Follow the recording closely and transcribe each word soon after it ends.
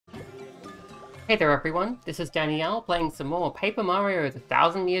Hey there everyone, this is Danielle playing some more Paper Mario The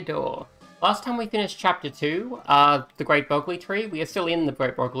Thousand Year Door. Last time we finished Chapter 2, the Great Bogly Tree. We are still in the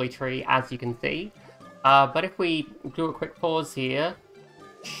Great Bogly Tree, as you can see. But if we do a quick pause here,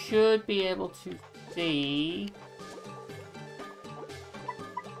 should be able to see...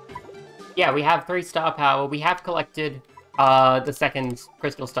 Yeah, we have 3 star power. We have collected the second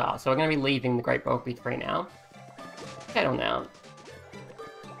crystal star, so we're going to be leaving the Great Bogly Tree now. Head on out.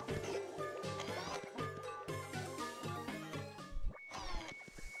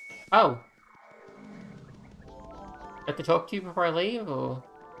 Oh. I have to talk to you before I leave, or...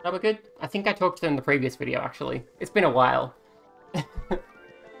 No, we're good? I think I talked to them in the previous video, actually. It's been a while.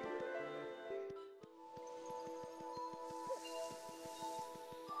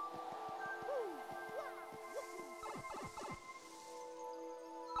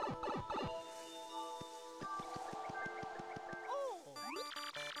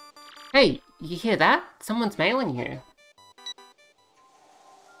 Hey, you hear that? Someone's mailing you.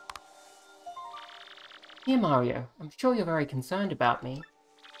 Dear Mario, I'm sure you're very concerned about me.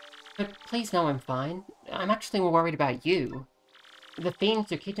 But please know I'm fine. I'm actually more worried about you. The fiends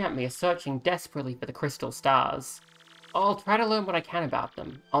who kidnapped me are searching desperately for the crystal stars. I'll try to learn what I can about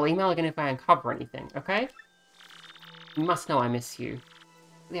them. I'll email again if I uncover anything, okay? You must know I miss you.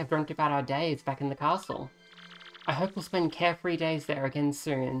 We have dreamt about our days back in the castle. I hope we'll spend carefree days there again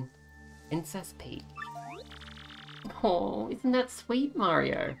soon. Princess Peach. Oh, isn't that sweet,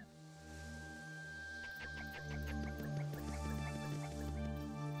 Mario?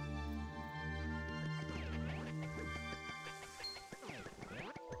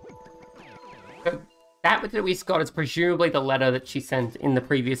 So that that we got is presumably the letter that she sent in the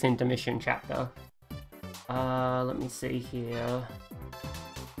previous intermission chapter. Let me see here.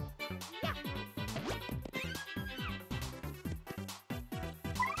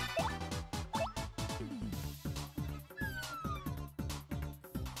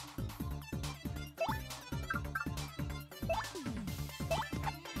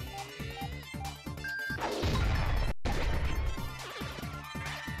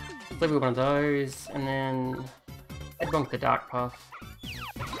 Leave one of those, and then headbonk the Dark Puff.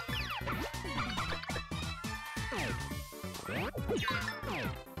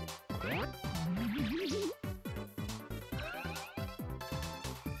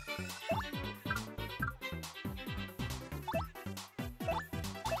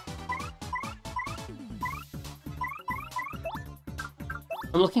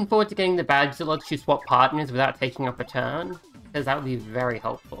 I'm looking forward to getting the badge that lets you swap partners without taking up a turn, because that would be very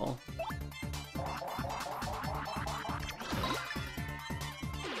helpful.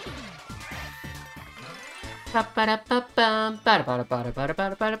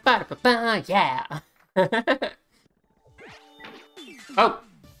 Yeah! Oh!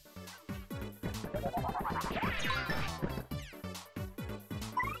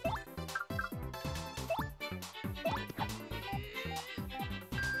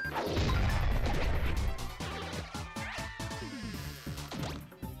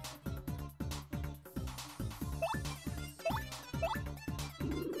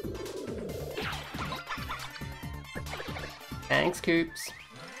 Thanks, Coops.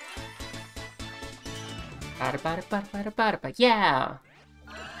 Yeah!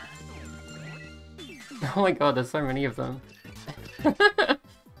 Oh my god, there's so many of them.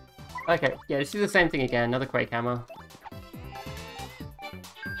 Okay, yeah, let's do the same thing again. Another Quake Hammer.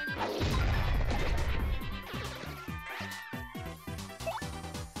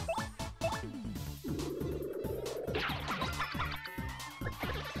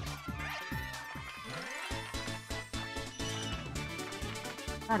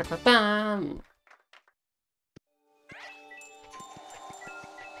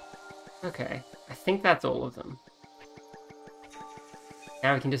 Okay, I think that's all of them.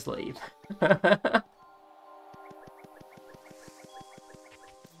 Now we can just leave. Yeah,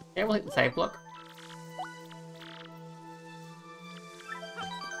 we'll hit the save block.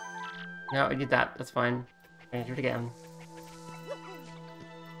 No, I did that. That's fine. I'm gonna do it again.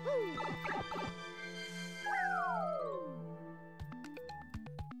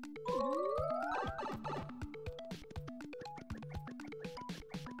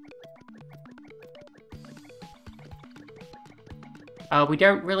 We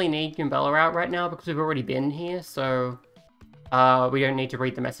don't really need Gumbella out right now because we've already been here, so we don't need to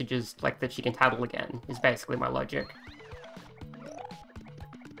read the messages like that she can tattle again, is basically my logic.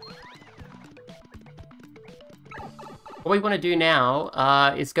 What we want to do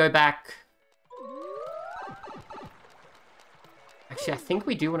now is go back... Actually, I think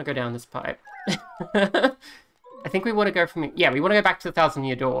we do want to go down this pipe. I think we want to go from... Yeah, we want to go back to the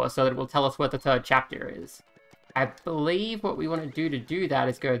Thousand-Year Door so that it will tell us where the third chapter is. I believe what we want to do that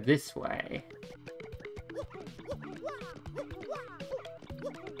is go this way.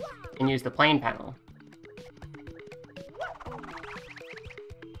 And use the plane panel.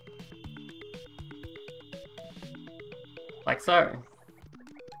 Like so.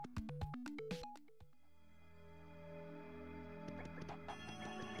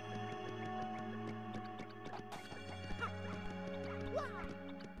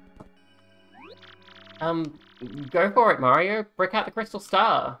 Go for it, Mario. Break out the crystal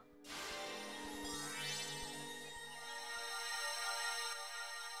star.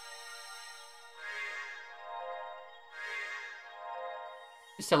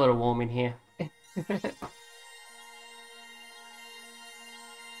 Just a little warm in here.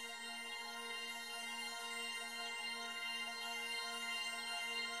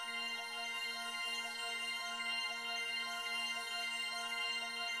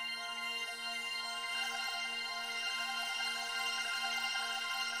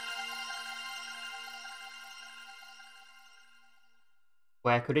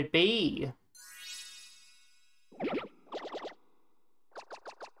 Where could it be?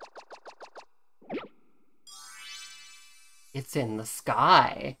 It's in the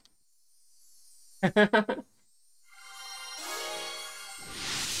sky. The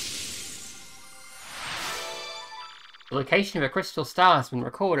location of a crystal star has been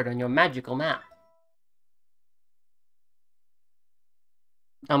recorded on your magical map.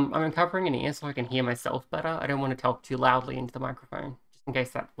 I'm uncovering an ear so I can hear myself better. I don't want to talk too loudly into the microphone, just in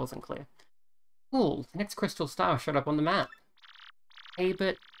case that wasn't clear. Cool, the next crystal star showed up on the map. Hey,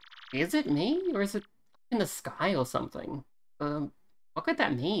 but is it me? Or is it in the sky or something? What could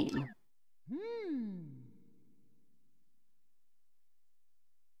that mean?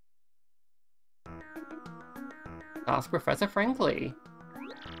 Ask Professor Franklin.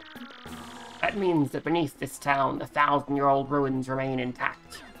 That means that beneath this town, the 1,000-year-old ruins remain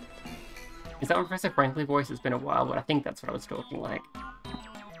intact. Is that Professor Franklin's voice? It's been a while, but I think that's what I was talking like.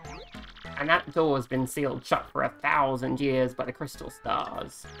 And that door has been sealed shut for 1,000 years by the crystal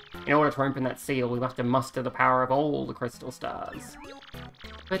stars. In order to open that seal, we must have muster the power of all the crystal stars.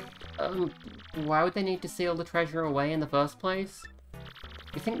 But, why would they need to seal the treasure away in the first place?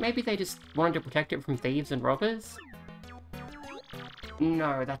 You think maybe they just wanted to protect it from thieves and robbers?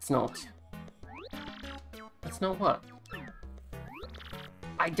 No, that's not. That's not what?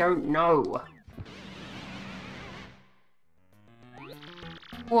 I don't know.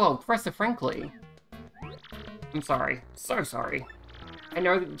 Whoa, Professor Franklin. I'm sorry. So sorry. I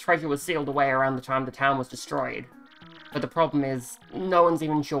know that the treasure was sealed away around the time the town was destroyed. But the problem is, no one's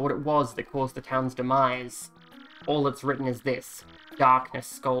even sure what it was that caused the town's demise. All that's written is this.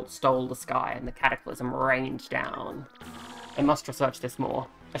 Darkness stole the sky and the cataclysm rained down. I must research this more.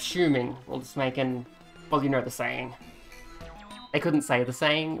 Assuming we'll just make an... Well, you know the saying. They couldn't say the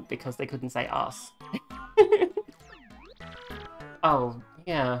saying because they couldn't say us. Oh,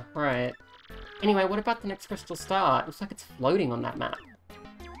 yeah, right. Anyway, what about the next crystal star? It looks like it's floating on that map.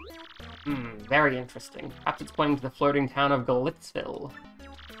 Very interesting. Perhaps it's pointing to the floating town of Glitzville.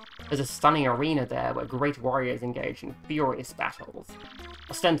 There's a stunning arena there where great warriors engage in furious battles.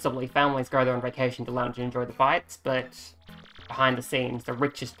 Ostensibly, families go there on vacation to lounge and enjoy the fights, but behind the scenes, the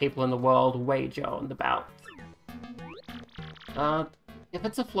richest people in the world wager on the bouts. If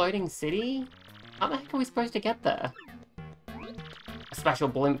it's a floating city, how the heck are we supposed to get there? A special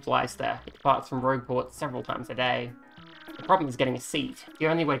blimp flies there. It departs from Rogueport several times a day. The problem is getting a seat. The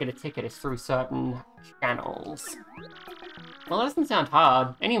only way to get a ticket is through certain channels. Well, that doesn't sound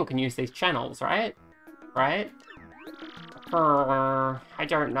hard. Anyone can use these channels, right? Right? I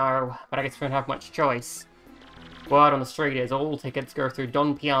don't know, but I guess we don't have much choice. Word on the street is all tickets go through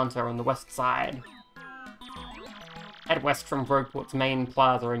Don Pianta on the west side. Head west from Rogueport's main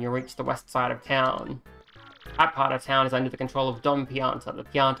plaza and you'll reach the west side of town. That part of town is under the control of Don Pianta, the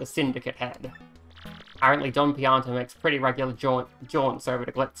Pianta Syndicate head. Apparently Don Pianta makes pretty regular jaunts over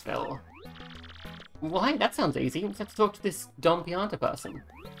to Glitzville. Well, hey, that sounds easy. We just have to talk to this Don Pianta person.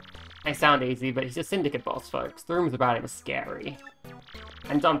 They sound easy, but he's a syndicate boss, folks. The rumors about him are scary.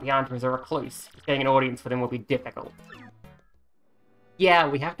 And Don Pianta is a recluse. Getting an audience for him will be difficult. Yeah,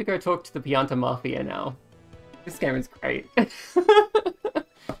 we have to go talk to the Pianta Mafia now. This game is great.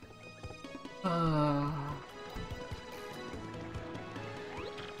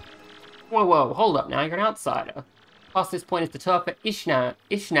 Whoa, hold up now, you're an outsider. Past this point is the turf at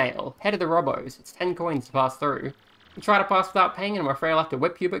Ishnail, head of the Robos. It's 10 coins to pass through. You try to pass without paying and I'm afraid I'll have to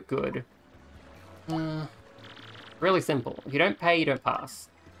whip you, but good. Really simple. If you don't pay, you don't pass.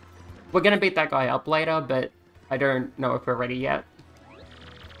 We're gonna beat that guy up later, but I don't know if we're ready yet.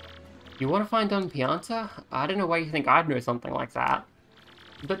 You want to find Don Pianta? I don't know why you think I'd know something like that.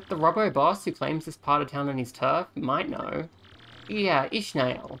 But the Robo-Boss who claims this part of town on his turf might know. Yeah,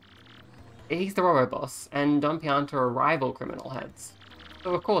 Ishnail. He's the Robo-Boss, and Don Pianta are rival criminal heads.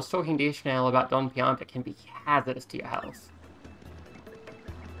 So of course, talking to Ishnail about Don Pianta can be hazardous to your health.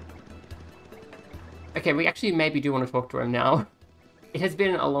 Okay, we actually maybe do want to talk to him now. It has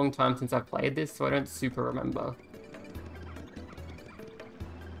been a long time since I've played this, so I don't super remember.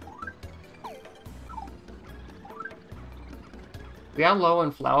 We are low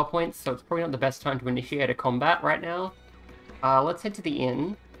on flower points, so it's probably not the best time to initiate a combat right now. Let's head to the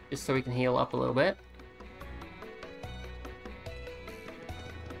inn, just so we can heal up a little bit.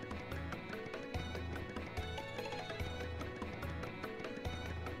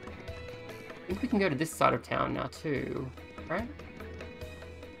 I think we can go to this side of town now too, right?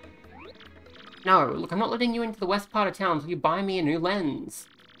 No, look, I'm not letting you into the west part of town until you buy me a new lens.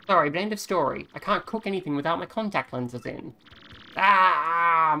 Sorry, but end of story. I can't cook anything without my contact lenses in.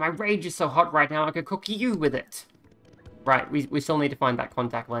 Ah, my rage is so hot right now I could cook you with it. Right, we still need to find that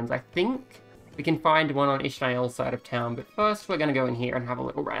contact lens. I think we can find one on Ishnail's side of town, but first we're going to go in here and have a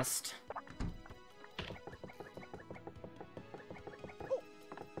little rest.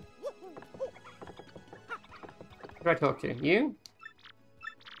 Who do I talk to? You?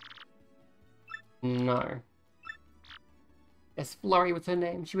 No. Yes, Flurry was her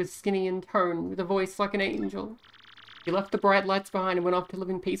name. She was skinny in tone, with a voice like an angel. She left the bright lights behind and went off to live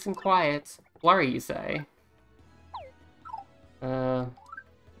in peace and quiet. Flurry, you say? Do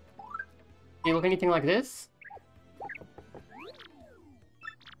you look anything like this?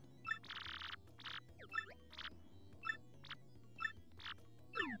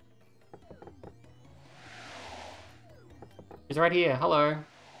 She's right here. Hello.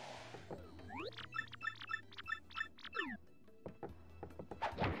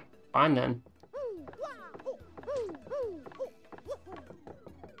 Fine then.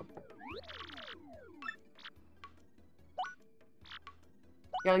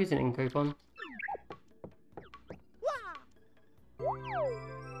 Yeah, I'll use an ink coupon.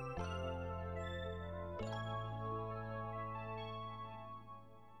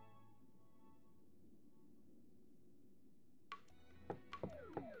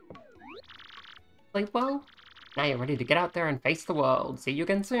 Sleep well? Now you're ready to get out there and face the world. See you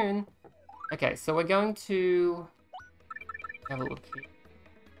again soon. Okay, so we're going to have a look here.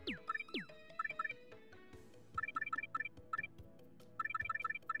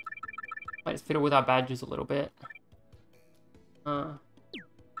 Let's fiddle with our badges a little bit. Turn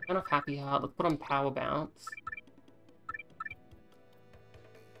off Happy Heart. Let's put on Power Bounce.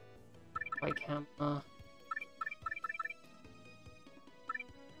 Play camera.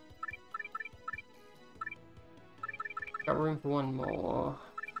 Got room for one more.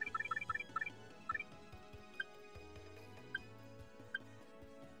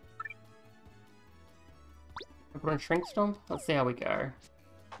 Put on Shrink Stomp. Let's see how we go.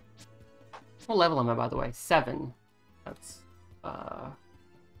 What level am I, by the way? 7. That's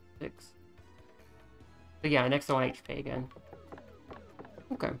 6. So yeah, next I want HP again.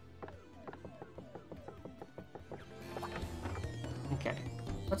 Okay. Okay.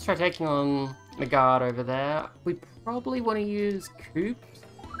 Let's try taking on the guard over there. We probably want to use Coop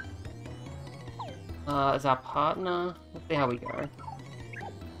as our partner. Let's see how we go.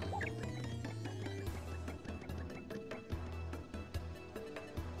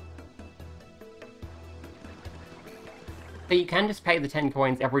 So you can just pay the 10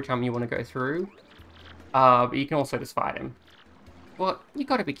 coins every time you want to go through, but you can also just fight him. What? You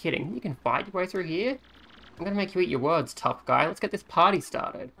gotta be kidding. You can fight your way through here? I'm gonna make you eat your words, tough guy. Let's get this party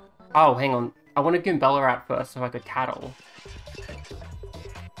started. Oh, hang on. I wanted Goombella out first so I could tattle.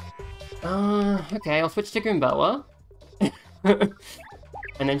 Okay, I'll switch to Goombella. And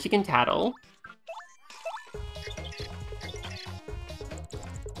then she can tattle.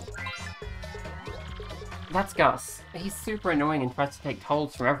 That's Gus. He's super annoying and tries to take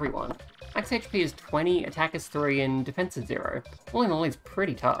tolls from everyone. Max HP is 20, attack is 3, and defense is 0. All in all, he's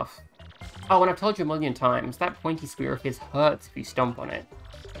pretty tough. Oh, and I've told you a million times, that pointy spear of his hurts if you stomp on it.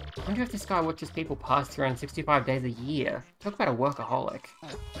 I wonder if this guy watches people pass through around 65 days a year. Talk about a workaholic.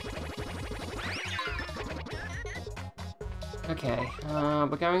 Okay,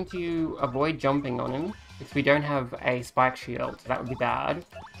 we're going to avoid jumping on him, because we don't have a spike shield, so that would be bad.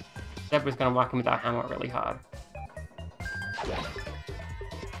 Zebra's gonna whack him with our hammer really hard.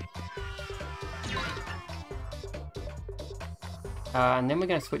 And then we're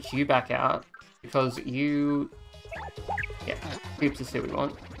gonna switch you back out, because you... Yeah, Coops is who we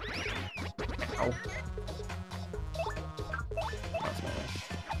want. Ow.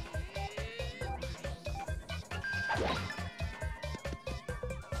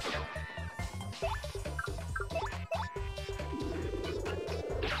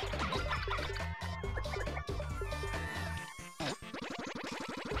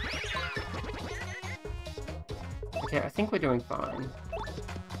 Okay, I think we're doing fine.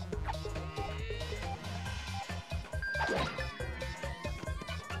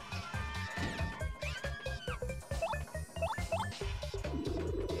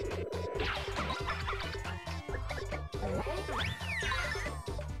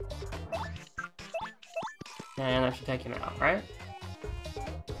 And I should take him out, right?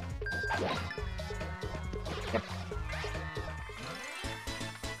 Yep.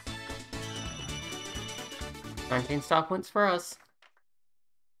 "19 star points for us."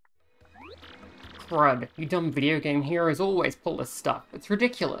 Crud, you dumb video game heroes always pull this stuff. It's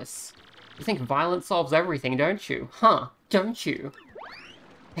ridiculous. You think violence solves everything, don't you? Huh, don't you?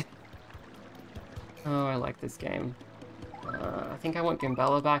 Oh, I like this game. I think I want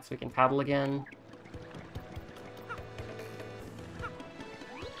Gimbella back so we can paddle again.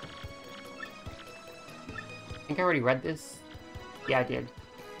 I think I already read this. Yeah, I did.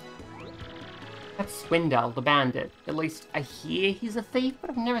 That's Swindell, the bandit. At least I hear he's a thief, but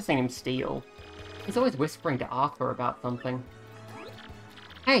I've never seen him steal. He's always whispering to Arthur about something.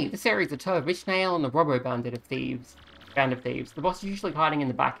 Hey, this area's a tow of Ishnail and the Robo-Band of thieves. The boss is usually hiding in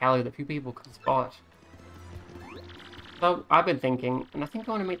the back alley that few people can spot. So, I've been thinking, and I think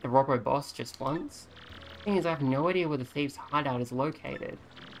I want to meet the Robo-Boss just once. The thing is, I have no idea where the thieves' hideout is located.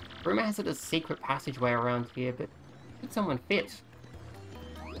 Rumor has it as a secret passageway around here, but could someone fit?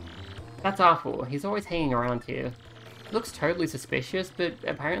 That's Arthur. He's always hanging around here. He looks totally suspicious, but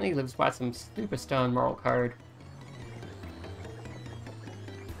apparently lives by some super stern moral code.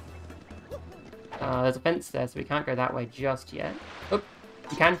 There's a fence there, so we can't go that way just yet. Oop!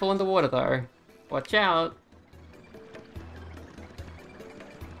 You can fall in the water, though. Watch out!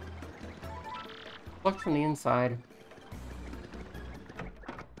 Locked from the inside.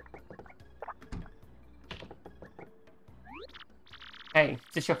 Hey, is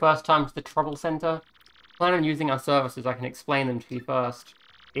this your first time to the Trouble Center? Plan on using our services, I can explain them to you first.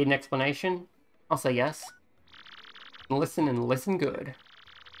 Need an explanation? I'll say yes. And listen good.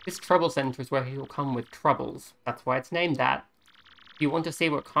 This Trouble Center is where you'll come with troubles. That's why it's named that. If you want to see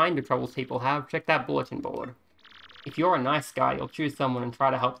what kind of troubles people have, check that bulletin board. If you're a nice guy, you'll choose someone and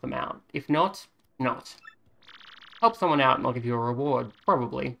try to help them out. If not, not. Help someone out and I'll give you a reward.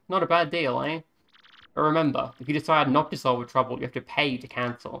 Probably. Not a bad deal, eh? But remember, if you decide not to solve a trouble, you have to pay to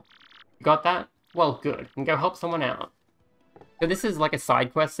cancel. You got that? Well, good. And go help someone out. So this is like a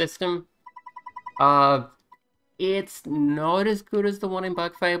side quest system. It's not as good as the one in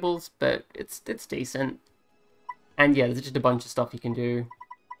Bug Fables, but it's decent. And yeah, there's just a bunch of stuff you can do.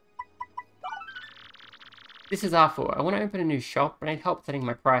 This is R4. I want to open a new shop, but I need help setting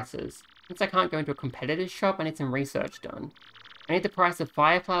my prices. Since I can't go into a competitor's shop, I need some research done. I need the price of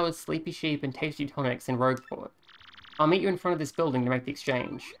Fireflowers, Sleepy Sheep, and Tasty Tonics in Rogueport. I'll meet you in front of this building to make the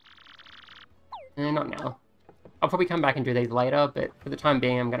exchange. Not now. I'll probably come back and do these later, but for the time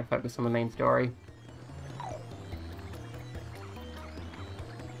being, I'm going to focus on the main story.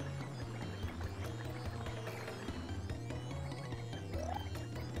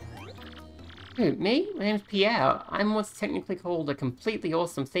 Who, me? My name's Pierre. I'm what's technically called a completely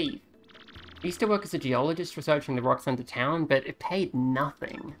awesome thief. I used to work as a geologist researching the rocks under town, but it paid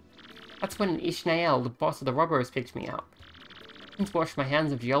nothing. That's when Ishnail, the boss of the robbers, picked me up. Since washed my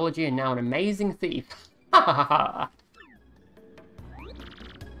hands of geology and now an amazing thief. Ha ha ha ha!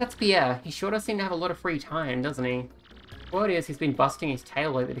 That's Pierre. He sure does seem to have a lot of free time, doesn't he? Word is he's been busting his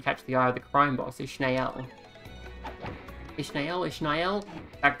tail lately to catch the eye of the crime boss, Ishnail. Ishnail?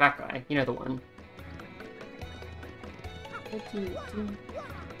 That guy. You know the one.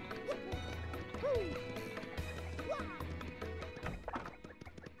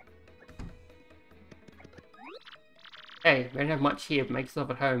 Hey, we don't have much here, but make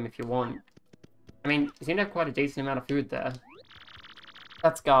yourself at home if you want. I mean, you seem to have quite a decent amount of food there.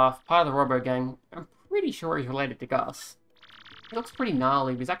 That's Garth, part of the Robo Gang. I'm pretty sure he's related to Gus. He looks pretty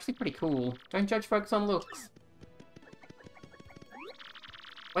gnarly, but he's actually pretty cool. Don't judge folks on looks.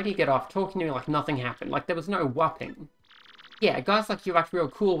 Why do you get off talking to me like nothing happened, like there was no whopping? Yeah, guys like you act real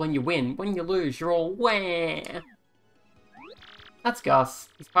cool when you win. When you lose, you're all wah. That's Gus.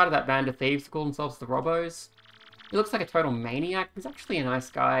 He's part of that band of thieves who call themselves the Robos. He looks like a total maniac, but he's actually a nice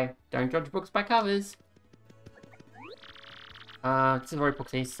guy. Don't judge books by covers. This is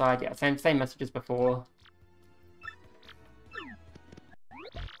Rogueport's east side. Yeah, same message as before.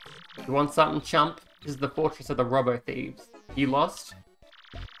 You want something, chump? This is the fortress of the Robo Thieves. You lost?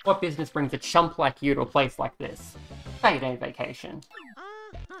 What business brings a chump like you to a place like this? 3-day vacation.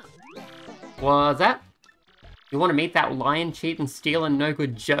 What's that? You want to meet that lying, cheat, and steal and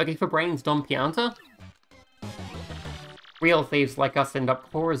no-good jerky for brains Don Pianta? Real thieves like us end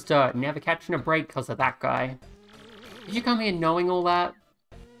up poor as dirt, never catching a break because of that guy. Did you come here knowing all that?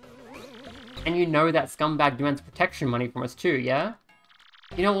 And you know that scumbag demands protection money from us too, yeah?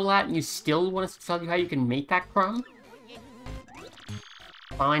 You know all that and you still want us to tell you how you can meet that crumb?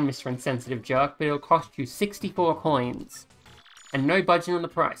 Fine, Mr. Insensitive Jerk, but it'll cost you 64 coins. And no budging on the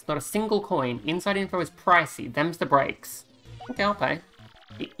price, not a single coin. Inside info is pricey, them's the breaks. Okay, I'll pay.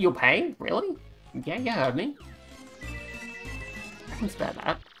 You'll pay? Really? Yeah, you heard me. I can spare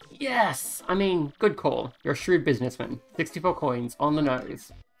that. Yes! I mean, good call. You're a shrewd businessman. 64 coins, on the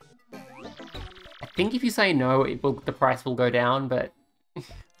nose. I think if you say no, the price will go down, but I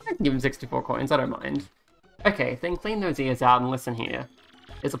can give him 64 coins, I don't mind. Okay, then clean those ears out and listen here.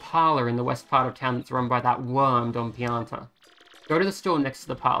 There's a parlour in the west part of town that's run by that worm, Don Pianta. Go to the store next to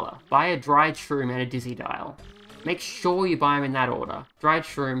the parlour. Buy a dried shroom and a dizzy dial. Make sure you buy them in that order. Dried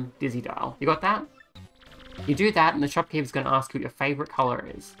shroom, dizzy dial. You got that? You do that and the shopkeeper's going to ask you what your favourite colour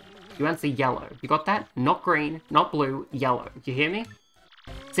is. You answer yellow. You got that? Not green, not blue, yellow. Do you hear me?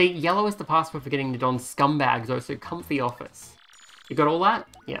 See, yellow is the password for getting into Don's scumbag's oh so comfy office. You got all that?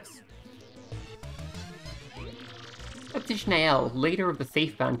 Yes. That's Ishnail, leader of the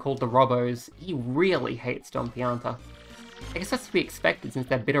thief band called the Robbos. He really hates Don Pianta. I guess that's to be expected since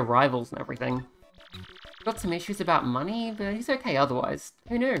they're bitter rivals and everything. Got some issues about money, but he's okay otherwise.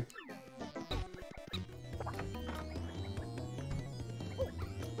 Who knew?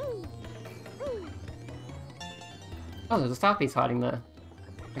 Oh, there's a star piece hiding there.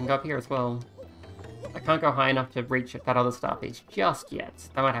 I can go up here as well. I can't go high enough to reach that other star piece just yet.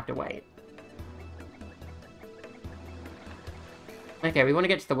 I might have to wait. Okay, we want to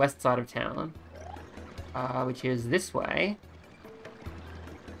get to the west side of town. Which is this way.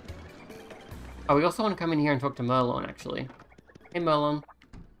 Oh, we also want to come in here and talk to Merlon, actually. Hey, Merlon.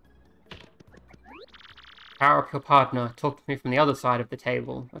 Power up your partner. Talk to me from the other side of the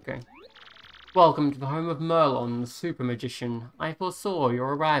table. Okay. Welcome to the home of Merlon, the super magician. I foresaw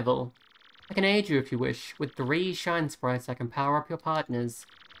your arrival. I can aid you if you wish. With 3 shine sprites, I can power up your partners.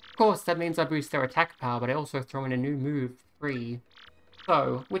 Of course, that means I boost their attack power, but I also throw in a new move for free.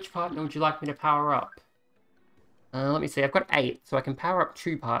 So, which partner would you like me to power up? Let me see, I've got 8, so I can power up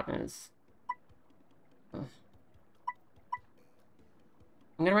 2 partners. I'm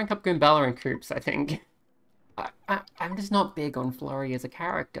gonna rank up Goombella and Koops, I think. I'm just not big on Flurry as a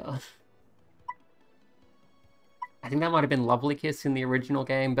character. I think that might have been Lovely Kiss in the original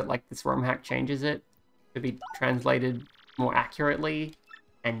game, but like this ROM hack changes it to be translated more accurately.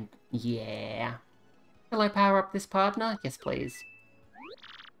 And yeah. Will I power up this partner? Yes, please.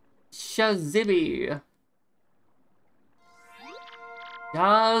 Shazibby!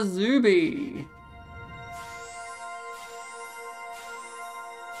 Yazubi!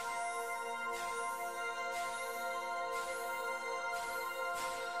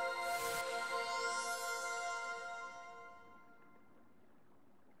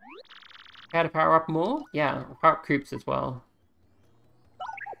 How to power up more? Yeah, power up Koops as well.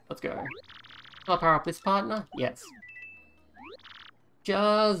 Let's go. I'll power up this partner? Yes.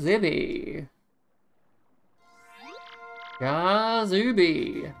 Jazibby!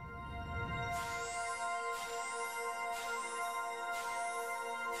 Jazubi!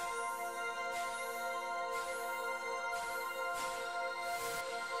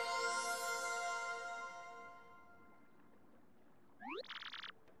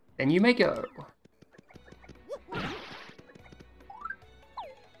 Then you may go.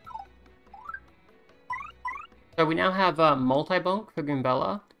 So we now have multi-bonk for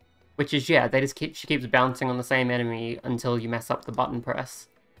Goombella, which is, yeah, she keeps bouncing on the same enemy until you mess up the button press.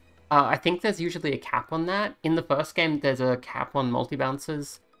 I think there's usually a cap on that. In the first game, there's a cap on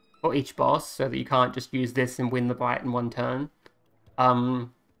multi-bounces for each boss, so that you can't just use this and win the fight in one turn. In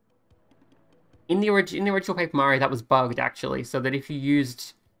the original Paper Mario, that was bugged, actually, so that if you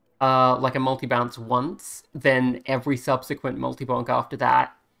used like a multi-bounce once, then every subsequent multi-bonk after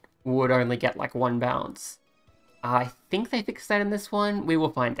that would only get like 1 bounce. I think they fixed that in this one. We will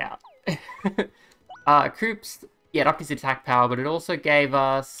find out. Koops, yeah, it upped his attack power, but it also gave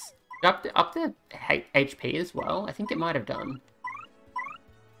us up the HP as well. I think it might have done.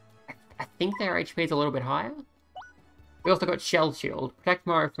 I think their HP is a little bit higher. We also got Shell Shield. Protect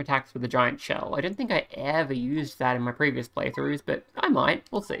Mario from attacks with a giant shell. I don't think I ever used that in my previous playthroughs, but I might.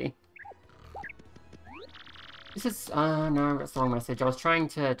 We'll see. This is... no, that's the wrong message. I was trying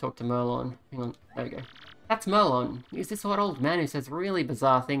to talk to Merlon. Hang on. There we go. That's Merlon. He's this old man who says really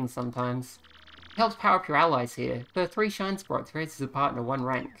bizarre things sometimes. Helps power up your allies here. For 3 shine sprots, raises a partner 1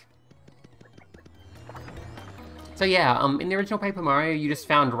 rank. So yeah, in the original Paper Mario, you just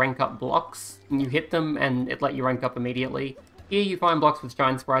found rank up blocks, and you hit them, and it let you rank up immediately. Here you find blocks with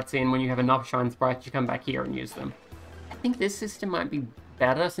shine sprites in. When you have enough shine sprites, you come back here and use them. I think this system might be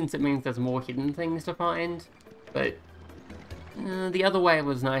better, since it means there's more hidden things to find, but the other way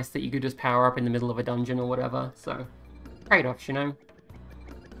was nice that you could just power up in the middle of a dungeon or whatever, so trade-offs, you know?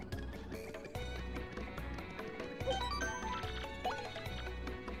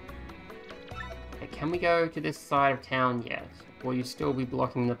 Can we go to this side of town yet? Or will you still be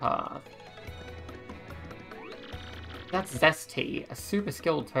blocking the path? That's Zesty, a super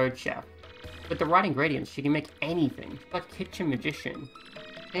skilled toad chef. With the right ingredients, she can make anything. She's like a kitchen magician.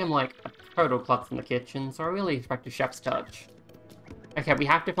 I am like a total klutz in the kitchen, so I really expect a chef's touch. Okay, we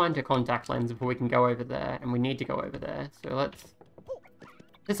have to find her contact lens before we can go over there, and we need to go over there. So let's...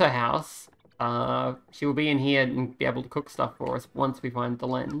 This is her house. She will be in here and be able to cook stuff for us once we find the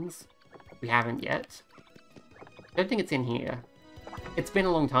lens. We haven't yet. I don't think it's in here. It's been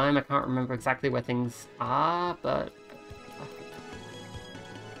a long time, I can't remember exactly where things are, but...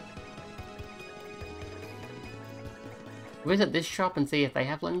 We'll visit this shop and see if they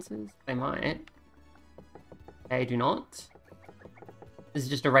have lenses. They might. They do not. This is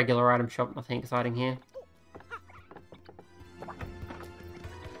just a regular item shop, nothing exciting here.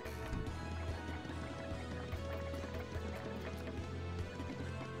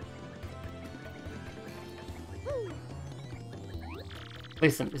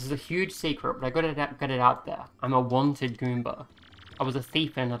 Listen, this is a huge secret, but I gotta get it out there. I'm a wanted Goomba. I was a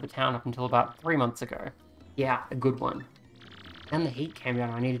thief in another town up until about 3 months ago. Yeah, a good one. Then the heat came down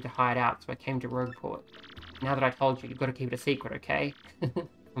and I needed to hide out, so I came to Rogueport. Now that I told you, you've got to keep it a secret, okay?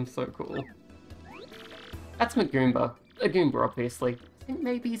 I'm so cool. That's McGoomba. A Goomba, obviously. I think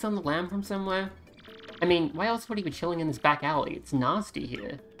maybe he's on the lam from somewhere. I mean, why else would he be chilling in this back alley? It's nasty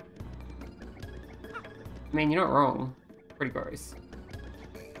here. I mean, you're not wrong. Pretty gross.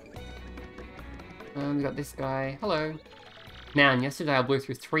 We got this guy. Hello. Man, yesterday I blew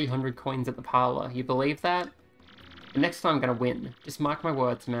through 300 coins at the parlor. You believe that? The next time I'm gonna win. Just mark my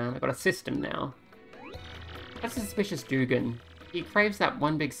words, man. I've got a system now. That's a suspicious Dugan. He craves that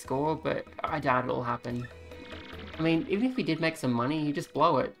one big score, but I doubt it'll happen. I mean, even if he did make some money, he'd just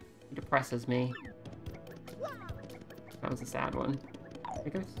blow it. He depresses me. That was a sad one. Can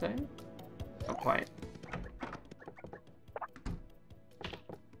we go today? Not quite.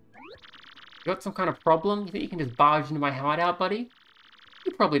 You got some kind of problem? You think you can just barge into my hideout, buddy?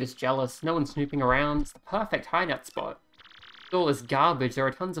 You're probably just jealous. No one's snooping around. It's the perfect hideout spot. With all this garbage, there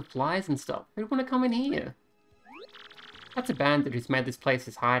are tons of flies and stuff. Who'd want to come in here? That's a bandit who's made this place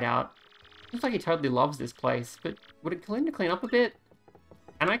his hideout. Looks like he totally loves this place, but would it kill him to clean up a bit?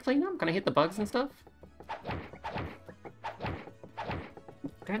 Can I clean up? Can I hit the bugs and stuff? I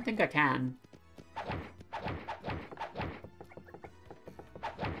don't think I can.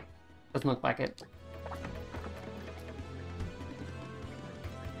 Doesn't look like it.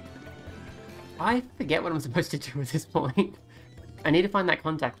 I forget what I'm supposed to do at this point. I need to find that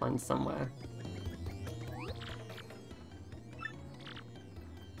contact lens somewhere.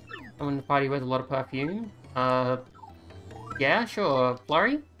 Someone in the party wears a lot of perfume. Yeah, sure.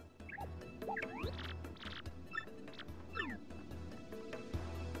 Flurry?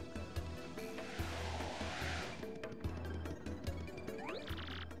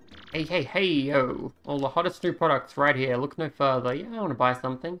 Hey, yo. All the hottest new products right here. Look no further. Yeah, I want to buy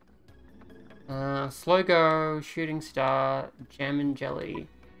something. Slow Go, Shooting Star, Jam and Jelly,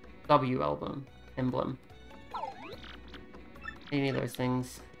 W album, emblem. Any of those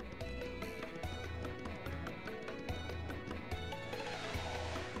things.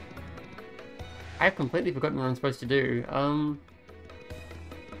 I've completely forgotten what I'm supposed to do.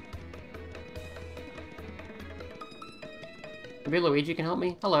 Maybe Luigi can help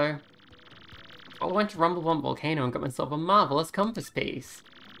me? Hello. I went to Rumblebump Volcano and got myself a marvelous compass piece.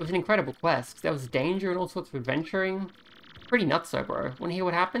 It was an incredible quest. There was danger and all sorts of adventuring. Pretty nutso, bro. Wanna hear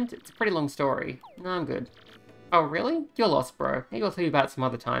what happened? It's a pretty long story. No, I'm good. Oh, really? You're lost, bro. Maybe I'll tell you about it some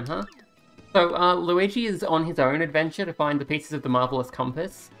other time, huh? So, Luigi is on his own adventure to find the pieces of the marvelous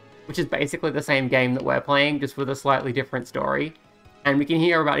compass, which is basically the same game that we're playing, just with a slightly different story. And we can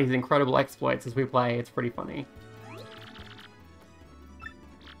hear about his incredible exploits as we play. It's pretty funny.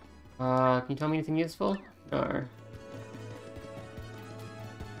 Can you tell me anything useful? No.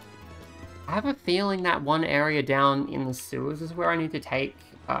 I have a feeling that one area down in the sewers is where I need to take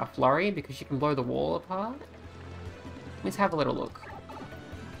Flurry, because she can blow the wall apart. Let's have a little look.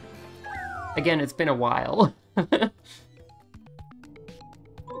 Again, it's been a while.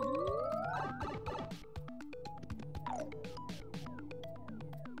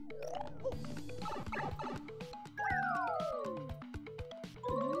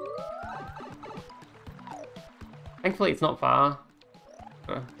 Thankfully, it's not far.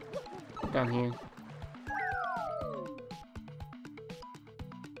 Down here.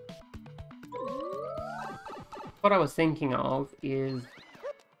 What I was thinking of is...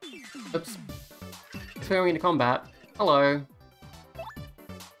 Oops. It's going into combat. Hello.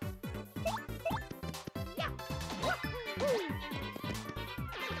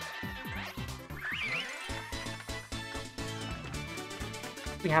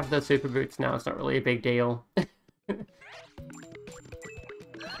 We have the super boots now, it's not really a big deal.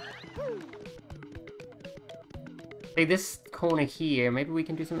 Hey, this corner here, maybe we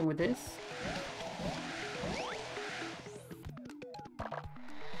can do something with this?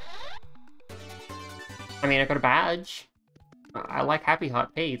 I mean, I got a badge. I like Happy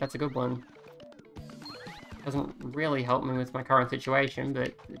Heart P, that's a good one. Doesn't really help me with my current situation,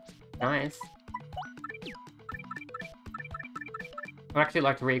 but it's nice. I'd actually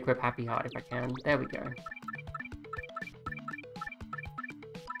like to re-equip Happy Heart if I can. There we go.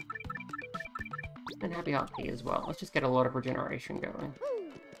 And Happy Heart P as well. Let's just get a lot of regeneration going.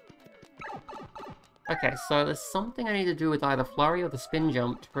 Okay, so there's something I need to do with either Flurry or the Spin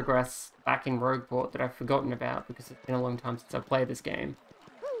Jump to progress back in Rogueport that I've forgotten about because it's been a long time since I've played this game.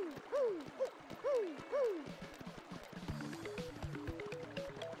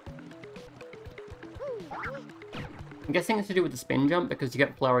 I'm guessing it's to do with the Spin Jump because you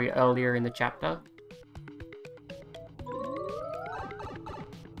get Flurry earlier in the chapter.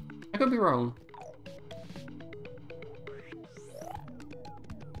 I could be wrong.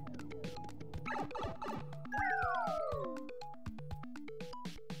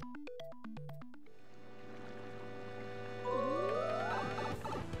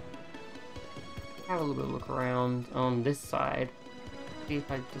 Have a little bit of a look around on this side. See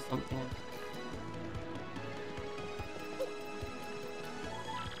if I do something.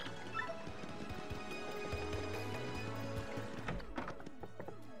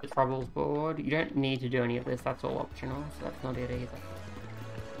 The Troubles board. You don't need to do any of this, that's all optional, so that's not it either.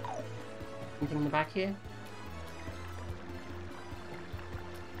 Anything in the back here?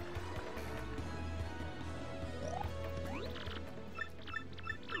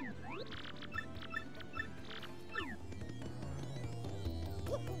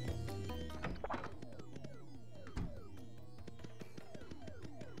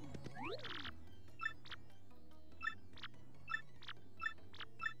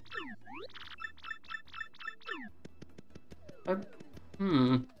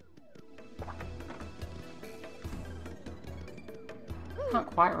 Can't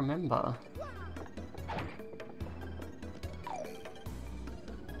quite remember.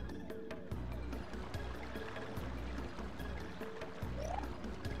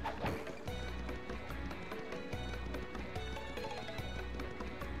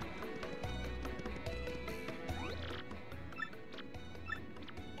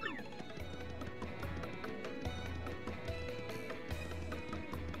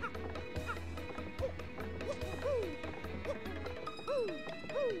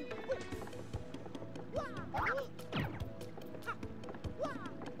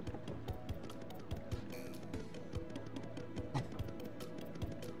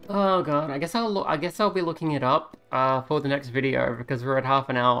 Oh god, I guess I'll be looking it up for the next video because we're at half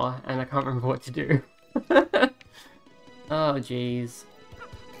an hour and I can't remember what to do. Oh jeez.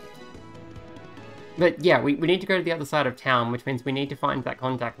 But yeah, we need to go to the other side of town, which means we need to find that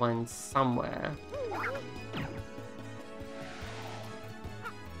contact lens somewhere.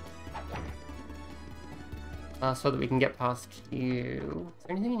 So that we can get past you. Is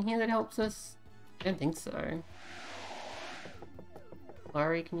there anything in here that helps us? I don't think so.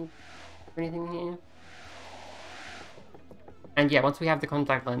 Larry, can you do anything here? And yeah, once we have the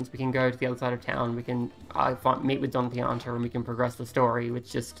contact lens, we can go to the other side of town. We can meet with Don Pianta and we can progress the story, which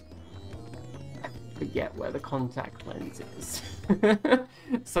just... I forget where the contact lens is.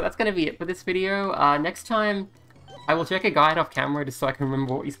 So that's going to be it for this video. Next time, I will check a guide off camera just so I can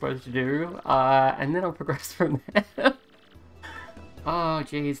remember what you're supposed to do. And then I'll progress from there. Oh,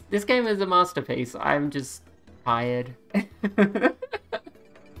 jeez. This game is a masterpiece. I'm just tired.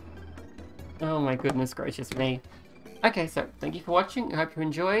 Oh my goodness gracious me. Okay, so thank you for watching. I hope you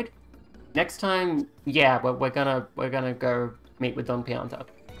enjoyed. Next time, yeah, we're gonna go meet with Don Pianta.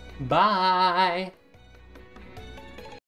 Bye!